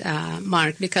that,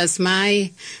 Mark, because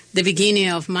the beginning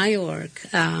of my work,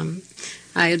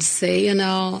 I would say,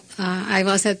 I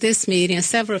was at this meeting and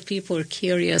several people were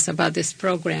curious about this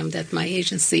program that my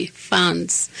agency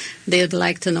funds. They'd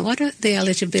like to know, what are the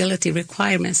eligibility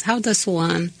requirements? How does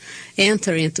one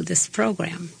enter into this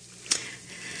program?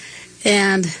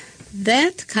 And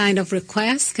that kind of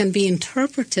request can be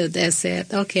interpreted as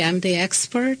okay, I'm the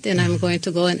expert and I'm going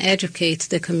to go and educate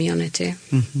the community.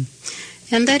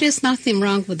 Mm-hmm. And there is nothing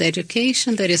wrong with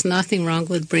education. There is nothing wrong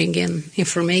with bringing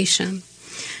information.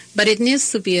 But it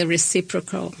needs to be a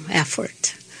reciprocal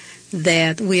effort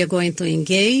that we are going to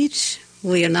engage.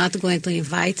 We are not going to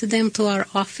invite them to our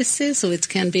offices, which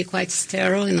can be quite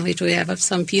sterile, in which we have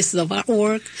some pieces of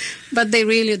artwork, but they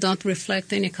really don't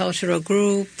reflect any cultural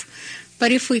group.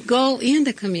 But if we go in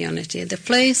the community, the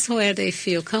place where they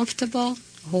feel comfortable,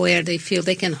 where they feel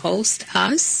they can host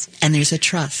us. And there's a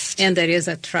trust. And there is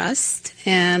a trust.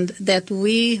 And that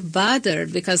we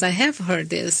bothered, because I have heard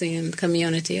this in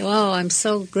community, oh, I'm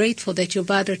so grateful that you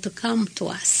bothered to come to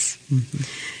us.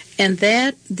 Mm-hmm. And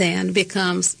that then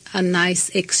becomes a nice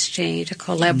exchange, a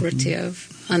collaborative,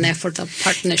 an effort of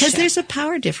partnership. Because there's a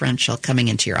power differential coming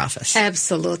into your office.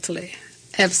 Absolutely.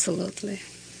 Absolutely.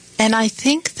 And I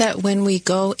think that when we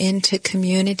go into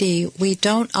community, we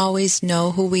don't always know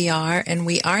who we are, and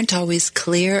we aren't always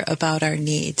clear about our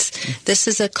needs. This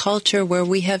is a culture where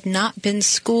we have not been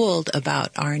schooled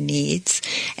about our needs,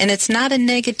 and it's not a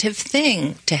negative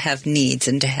thing to have needs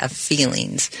and to have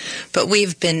feelings, but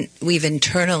we've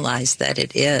internalized that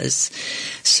it is.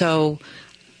 So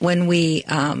when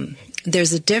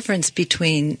there's a difference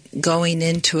between going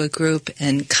into a group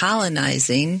and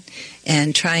colonizing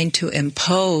and trying to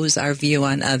impose our view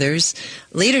on others.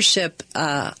 Leadership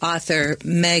author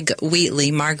Margaret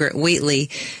Wheatley,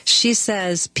 she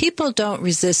says, people don't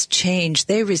resist change,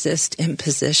 they resist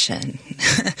imposition.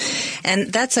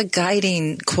 And that's a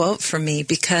guiding quote for me,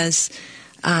 because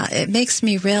it makes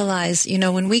me realize,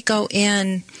 when we go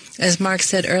in, as Mark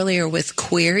said earlier, with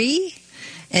query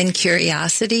and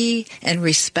curiosity and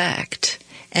respect,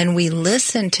 and we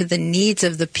listen to the needs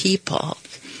of the people,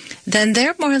 then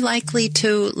they're more likely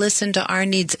to listen to our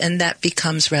needs, and that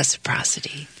becomes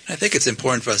reciprocity. I think it's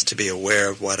important for us to be aware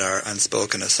of what our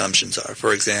unspoken assumptions are.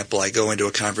 For example, I go into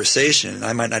a conversation, and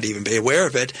I might not even be aware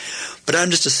of it, but I'm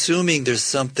just assuming there's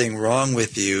something wrong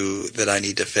with you that I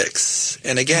need to fix.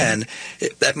 And again,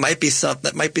 that might be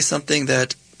something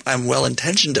that I'm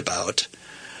well-intentioned about,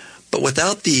 but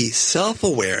without the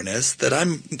self-awareness that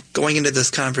I'm going into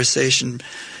this conversation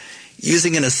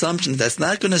using an assumption that's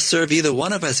not going to serve either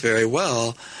one of us very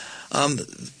well,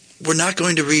 we're not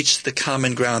going to reach the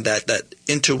common ground, that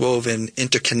interwoven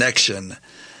interconnection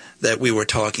that we were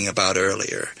talking about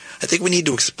earlier. I think we need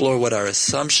to explore what our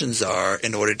assumptions are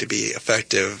in order to be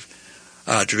effective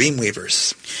dream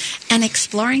weavers. And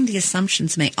exploring the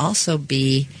assumptions may also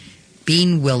be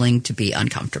being willing to be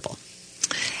uncomfortable.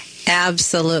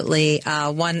 Absolutely.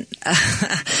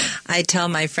 I tell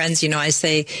my friends, I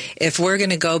say, if we're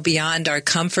going to go beyond our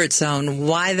comfort zone,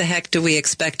 why the heck do we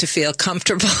expect to feel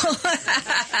comfortable?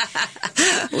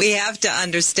 We have to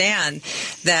understand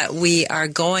that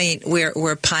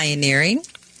we're pioneering.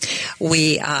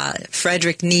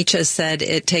 Friedrich Nietzsche said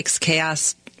it takes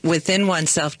chaos within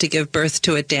oneself to give birth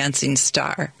to a dancing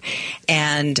star.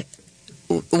 And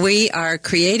we are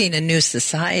creating a new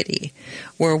society.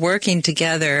 We're working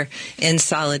together in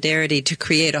solidarity to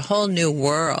create a whole new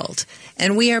world.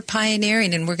 And we are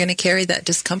pioneering, and we're going to carry that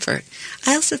discomfort.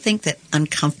 I also think that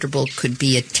uncomfortable could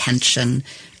be a tension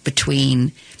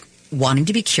between wanting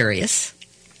to be curious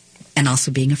and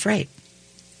also being afraid.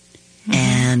 Mm-hmm.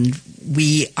 And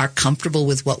we are comfortable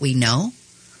with what we know.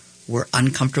 We're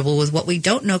uncomfortable with what we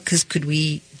don't know, because could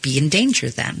we be in danger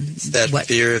then? It's that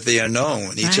fear of the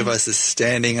unknown. Each of us is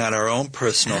standing on our own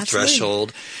personal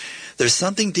threshold. There's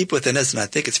something deep within us, and I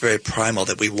think it's very primal,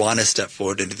 that we want to step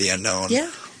forward into the unknown.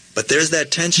 Yeah. But there's that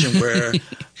tension where,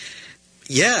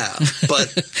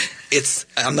 but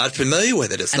I'm not familiar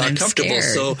with it. It's not comfortable.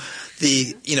 Scared. So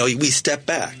we step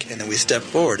back, and then we step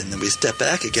forward, and then we step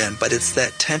back again. But it's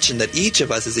that tension that each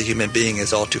of us as a human being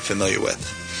is all too familiar with.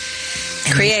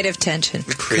 Creative tension.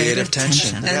 Creative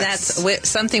tension. And that's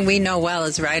something we know well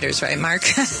as writers, right, Mark?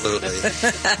 Absolutely.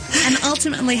 And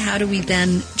ultimately, how do we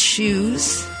then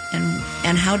choose,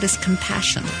 and how does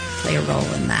compassion play a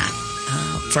role in that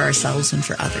for ourselves and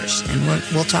for others? And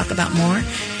we'll talk about more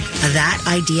of that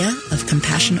idea of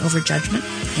compassion over judgment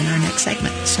in our next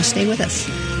segment. So stay with us.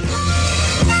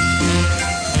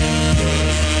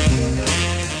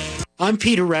 I'm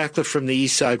Peter Ratcliffe from the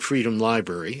Eastside Freedom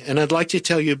Library, and I'd like to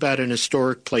tell you about an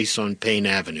historic place on Payne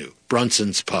Avenue,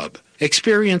 Brunson's Pub.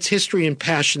 Experience history and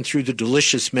passion through the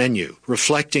delicious menu,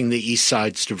 reflecting the East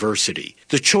Side's diversity.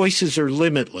 The choices are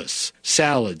limitless: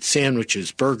 salads,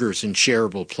 sandwiches, burgers, and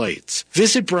shareable plates.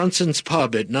 Visit Brunson's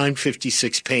Pub at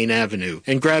 956 Payne Avenue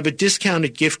and grab a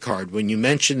discounted gift card when you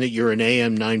mention that you're an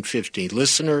AM 950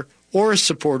 listener or a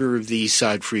supporter of the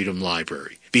Eastside Freedom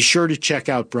Library. Be sure to check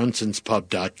out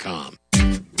brunsonspub.com.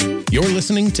 You're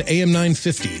listening to AM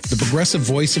 950, the progressive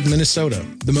voice of Minnesota,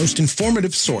 the most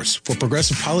informative source for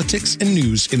progressive politics and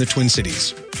news in the Twin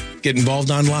Cities. Get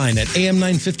involved online at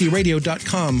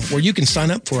am950radio.com, where you can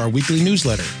sign up for our weekly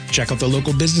newsletter, check out the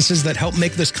local businesses that help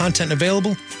make this content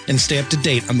available, and stay up to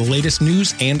date on the latest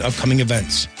news and upcoming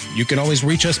events. You can always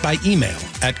reach us by email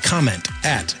at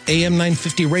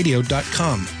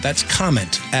comment@am950radio.com. That's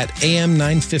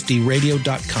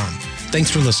comment@am950radio.com.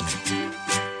 Thanks for listening.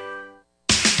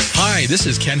 Hi, this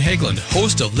is Ken Hageland,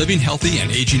 host of Living Healthy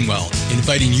and Aging Well,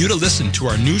 inviting you to listen to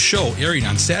our new show airing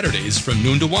on Saturdays from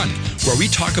noon to 1, where we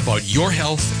talk about your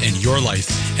health and your life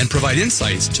and provide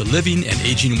insights to living and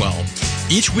aging well.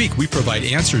 Each week, we provide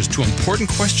answers to important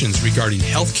questions regarding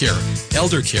health care,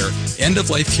 elder care,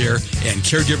 end-of-life care, and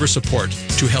caregiver support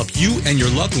to help you and your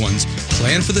loved ones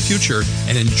plan for the future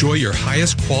and enjoy your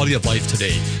highest quality of life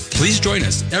today. Please join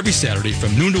us every Saturday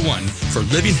from noon to 1 for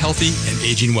Living Healthy and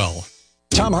Aging Well.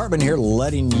 Tom Hartman here,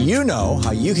 letting you know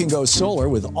how you can go solar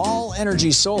with All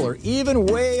Energy Solar, even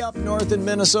way up north in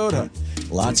Minnesota.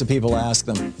 Lots of people ask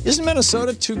them, isn't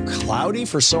Minnesota too cloudy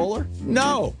for solar?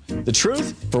 No. The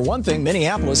truth? For one thing,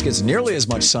 Minneapolis gets nearly as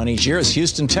much sun each year as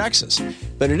Houston, Texas.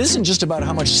 But it isn't just about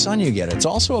how much sun you get. It's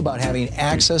also about having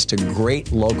access to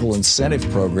great local incentive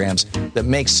programs that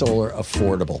make solar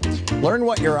affordable. Learn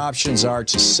what your options are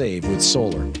to save with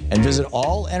solar and visit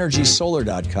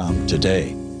allenergysolar.com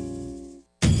today.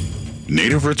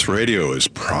 Native Roots Radio is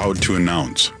proud to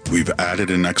announce we've added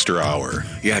an extra hour.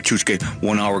 Yeah, Chushke,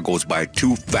 1 hour goes by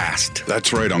too fast.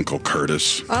 That's right, Uncle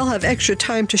Curtis. I'll have extra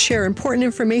time to share important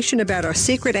information about our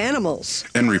secret animals.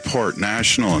 And report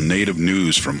national and native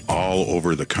news from all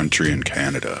over the country and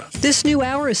Canada. This new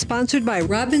hour is sponsored by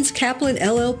Robbins Kaplan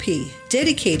LLP,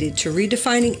 dedicated to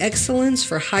redefining excellence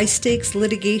for high-stakes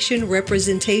litigation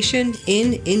representation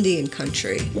in Indian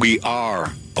country. We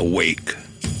are awake.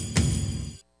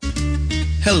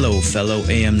 Hello, fellow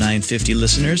AM 950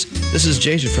 listeners. This is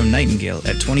Jaja from Nightingale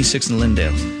at 26 in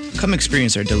Lindale. Come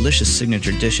experience our delicious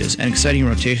signature dishes and exciting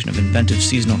rotation of inventive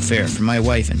seasonal fare for my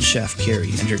wife and chef, Carrie,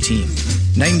 and her team.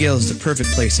 Nightingale is the perfect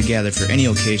place to gather for any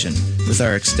occasion, with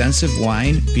our extensive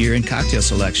wine, beer, and cocktail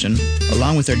selection,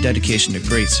 along with our dedication to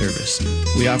great service.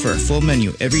 We offer a full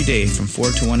menu every day from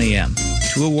 4 to 1 a.m.,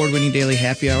 2 award-winning daily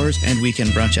happy hours, and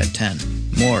weekend brunch at 10.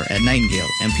 More at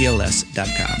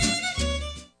nightingaleMPLS.com.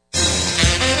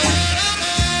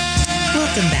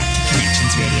 Welcome back to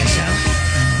Connections Radio Show.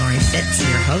 I'm Lori Fitz,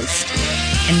 your host.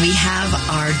 And we have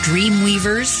our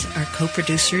Dreamweavers, our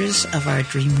co-producers of our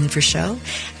Dreamweaver show.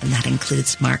 And that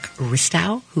includes Mark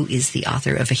Ristow, who is the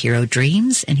author of A Hero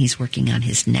Dreams. And he's working on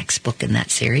his next book in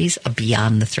that series, A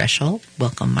Beyond the Threshold.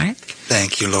 Welcome, Mark.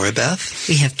 Thank you, Lori Beth.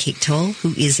 We have Kate Toll,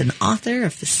 who is an author, a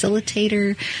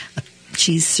facilitator,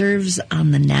 She serves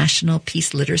on the National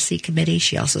Peace Literacy Committee.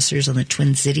 She also serves on the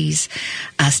Twin Cities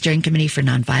Steering Committee for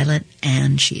Nonviolent,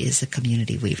 and she is a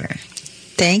community weaver.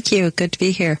 Thank you. Good to be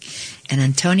here. And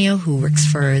Antonio, who works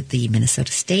for the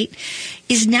Minnesota State,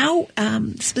 is now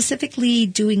specifically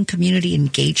doing community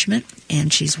engagement,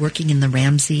 and she's working in the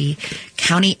Ramsey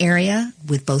County area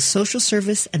with both social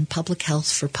service and public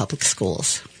health for public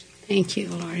schools. Thank you,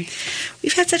 Lori.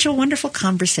 We've had such a wonderful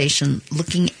conversation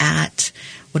looking at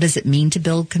what does it mean to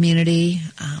build community,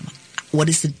 what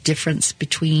is the difference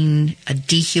between a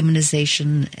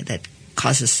dehumanization that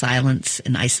causes silence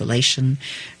and isolation,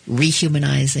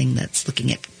 rehumanizing that's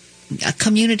looking at a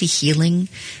community healing,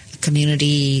 a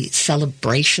community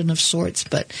celebration of sorts,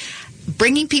 but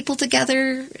bringing people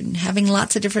together and having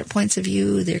lots of different points of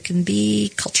view. There can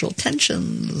be cultural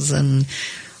tensions, and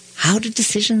how do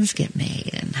decisions get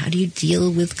made, and how do you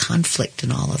deal with conflict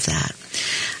and all of that.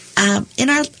 In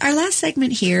our last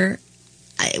segment here,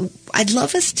 I'd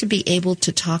love us to be able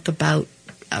to talk about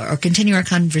or continue our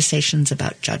conversations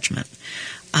about judgment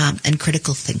and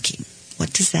critical thinking.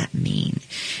 What does that mean?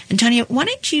 And Tanya, why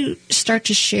don't you start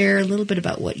to share a little bit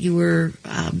about what you were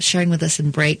sharing with us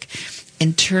in break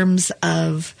in terms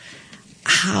of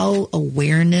how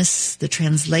awareness, the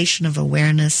translation of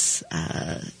awareness,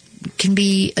 can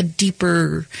be a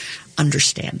deeper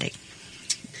understanding.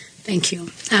 Thank you.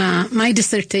 My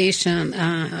dissertation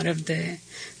out of the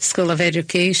School of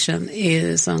Education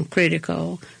is on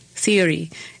critical theory.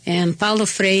 And Paulo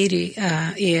Freire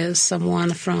is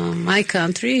someone from my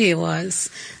country. He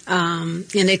was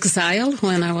in exile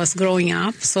when I was growing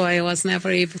up, so I was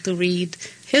never able to read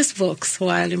his books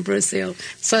while in Brazil.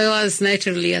 So I was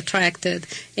naturally attracted.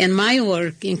 And my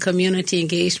work in community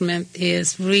engagement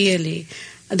is really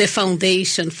the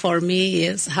foundation for me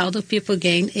is how do people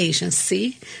gain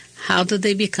agency? How do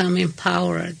they become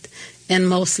empowered? And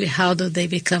mostly, how do they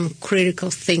become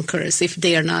critical thinkers if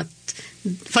they are not?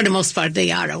 For the most part,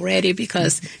 they are already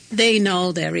because they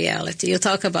know their reality. You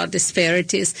talk about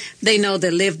disparities. They know the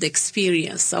lived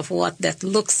experience of what that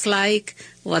looks like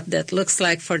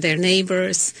for their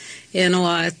neighbors. And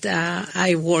what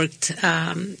I worked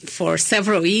for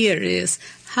several years is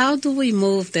how do we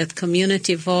move that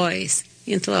community voice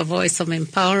into a voice of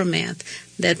empowerment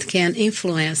that can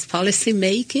influence policy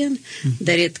making,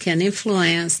 that it can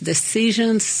influence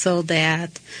decisions so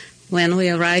that when we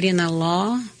are writing a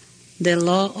law, the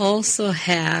law also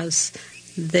has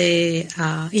the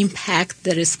impact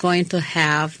that it's going to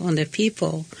have on the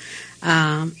people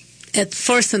at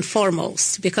first and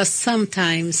foremost, because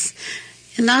sometimes,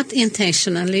 not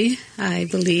intentionally, I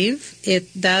believe, it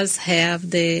does have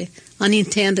the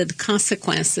unintended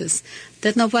consequences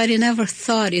that nobody never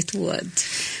thought it would.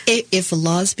 If a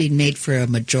law is being made for a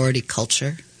majority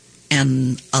culture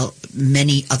and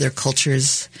many other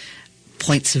cultures'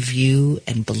 points of view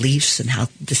and beliefs and how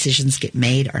decisions get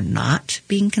made are not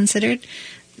being considered,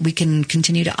 we can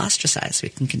continue to ostracize. We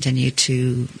can continue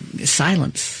to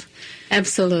silence.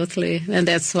 Absolutely. And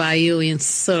that's why you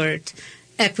insert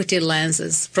equity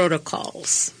lenses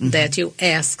protocols, that you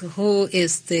ask, who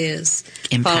is this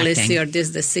policy or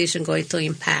this decision going to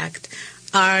impact?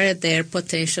 Are there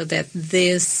potential that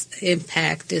this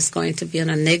impact is going to be in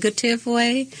a negative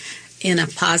way, in a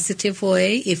positive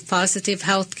way? If positive,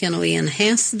 how can we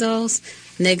enhance those?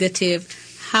 Negative,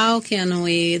 how can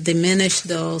we diminish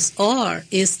those? Or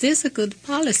is this a good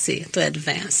policy to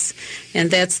advance? And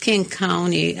that's King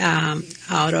County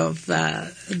out of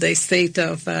the state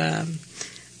of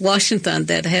Washington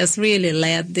that has really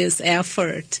led this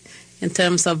effort in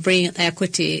terms of bringing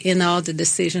equity in all the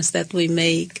decisions that we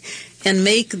make and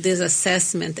make this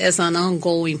assessment as an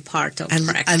ongoing part of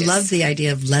practice. I love the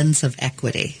idea of lens of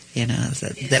equity,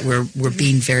 that we're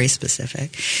being very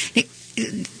specific.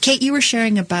 Kate, you were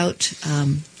sharing about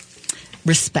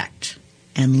respect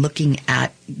and looking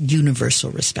at universal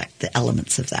respect, the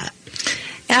elements of that.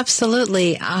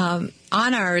 Absolutely.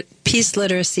 On our Peace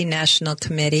Literacy National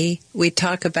Committee, we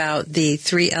talk about the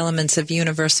 3 elements of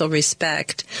universal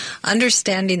respect,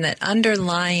 understanding that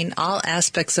underlying all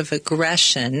aspects of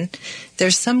aggression,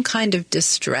 there's some kind of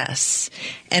distress.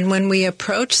 And when we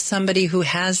approach somebody who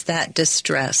has that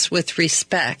distress with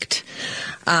respect,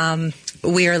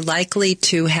 we are likely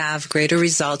to have greater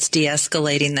results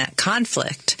de-escalating that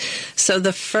conflict. So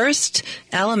the first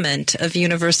element of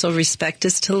universal respect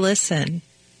is to listen.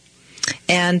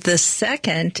 And the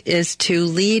second is to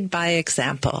lead by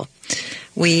example.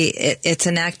 It's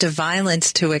an act of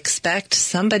violence to expect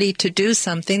somebody to do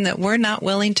something that we're not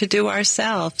willing to do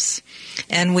ourselves.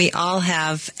 And we all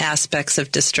have aspects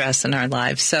of distress in our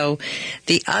lives. So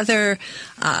the other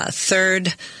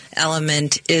third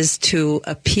element is to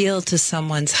appeal to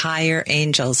someone's higher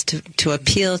angels, to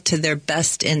appeal to their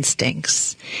best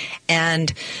instincts,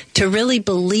 and to really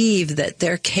believe that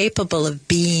they're capable of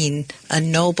being a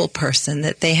noble person,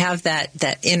 that they have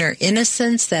that inner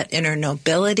innocence, that inner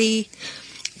nobility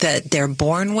that they're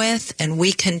born with, and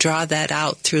we can draw that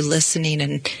out through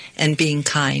listening and being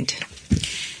kind.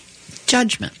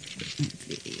 Judgment.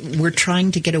 We're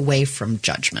trying to get away from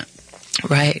judgment.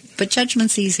 Right. But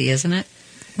judgment's easy, isn't it,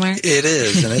 Mark? It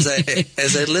is. And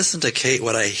as I listen to Kate,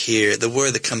 what I hear, the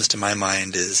word that comes to my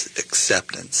mind is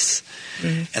acceptance.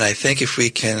 Mm-hmm. And I think if we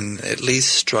can at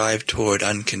least strive toward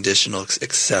unconditional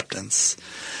acceptance,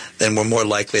 then we're more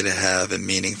likely to have a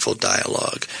meaningful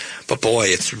dialogue. But boy,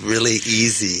 it's really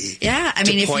easy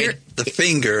to point the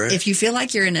finger. If you feel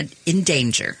like you're in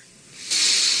danger,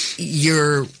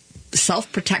 your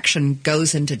self-protection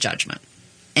goes into judgment.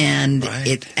 And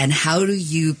and how do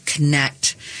you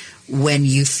connect when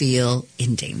you feel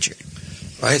endangered?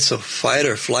 Right, so fight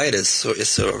or flight is sort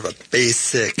of a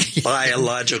basic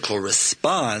biological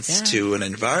response to an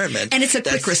environment. And it's a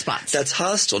quick response. That's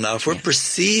hostile. Now, if we're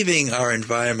perceiving our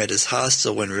environment as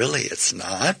hostile when really it's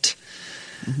not,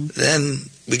 then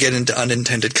we get into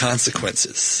unintended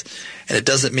consequences. And it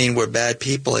doesn't mean we're bad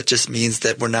people. It just means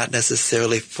that we're not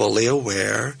necessarily fully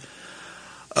aware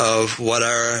of what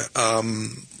our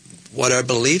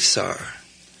beliefs are.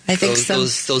 I think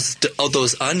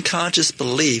those unconscious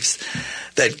beliefs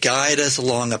that guide us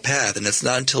along a path, and it's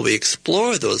not until we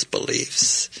explore those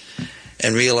beliefs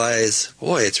and realize,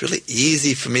 boy, it's really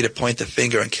easy for me to point the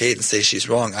finger on Kate and say she's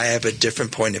wrong. I have a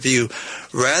different point of view,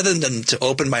 rather than to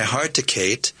open my heart to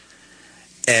Kate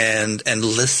and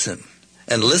listen.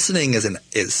 And listening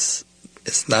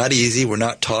it's not easy. We're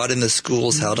not taught in the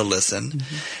schools how to listen.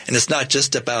 Mm-hmm. And it's not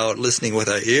just about listening with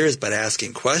our ears, but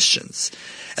asking questions.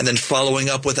 And then following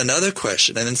up with another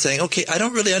question. And then saying, okay, I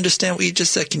don't really understand what you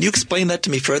just said. Can you explain that to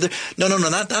me further? No,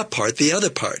 not that part, the other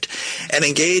part. And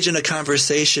engage in a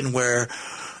conversation where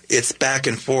it's back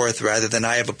and forth rather than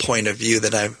I have a point of view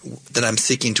that I'm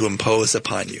seeking to impose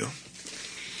upon you.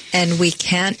 And we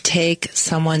can't take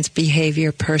someone's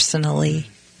behavior personally.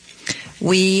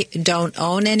 We don't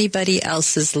own anybody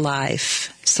else's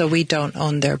life, so we don't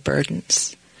own their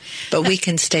burdens. But we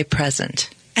can stay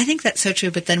present. I think that's so true,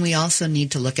 but then we also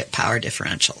need to look at power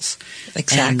differentials.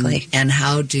 Exactly. And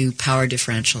how do power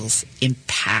differentials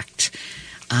impact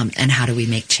and how do we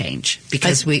make change?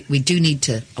 Because we do need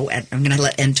to... Oh, I'm going to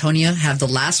let Antonia have the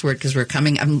last word because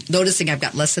I'm noticing I've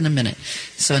got less than a minute.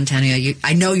 So, Antonia,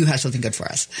 I know you have something good for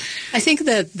us. I think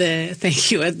that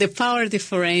the power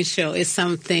differential is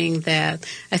something that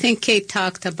I think Kate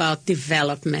talked about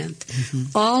development.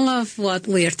 Mm-hmm. All of what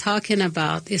we are talking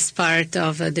about is part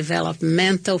of a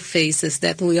developmental phases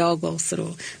that we all go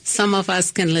through. Some of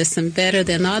us can listen better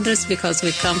than others because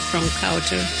we come from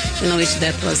culture in which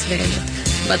that was valued.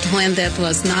 But when that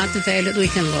was not valued, we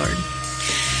can learn.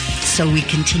 So we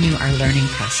continue our learning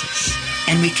process,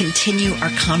 and we continue our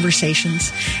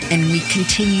conversations, and we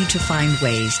continue to find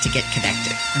ways to get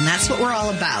connected. And that's what we're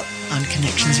all about on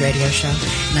Connections Radio Show.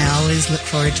 And I always look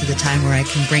forward to the time where I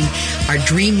can bring our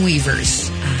dream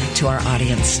weavers to our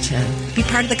audience to be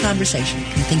part of the conversation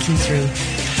and thinking through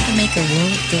how to make a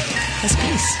world that has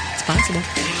peace. It's possible.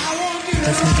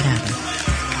 Let's make it happen.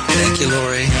 Thank you,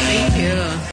 Lori. Thank you.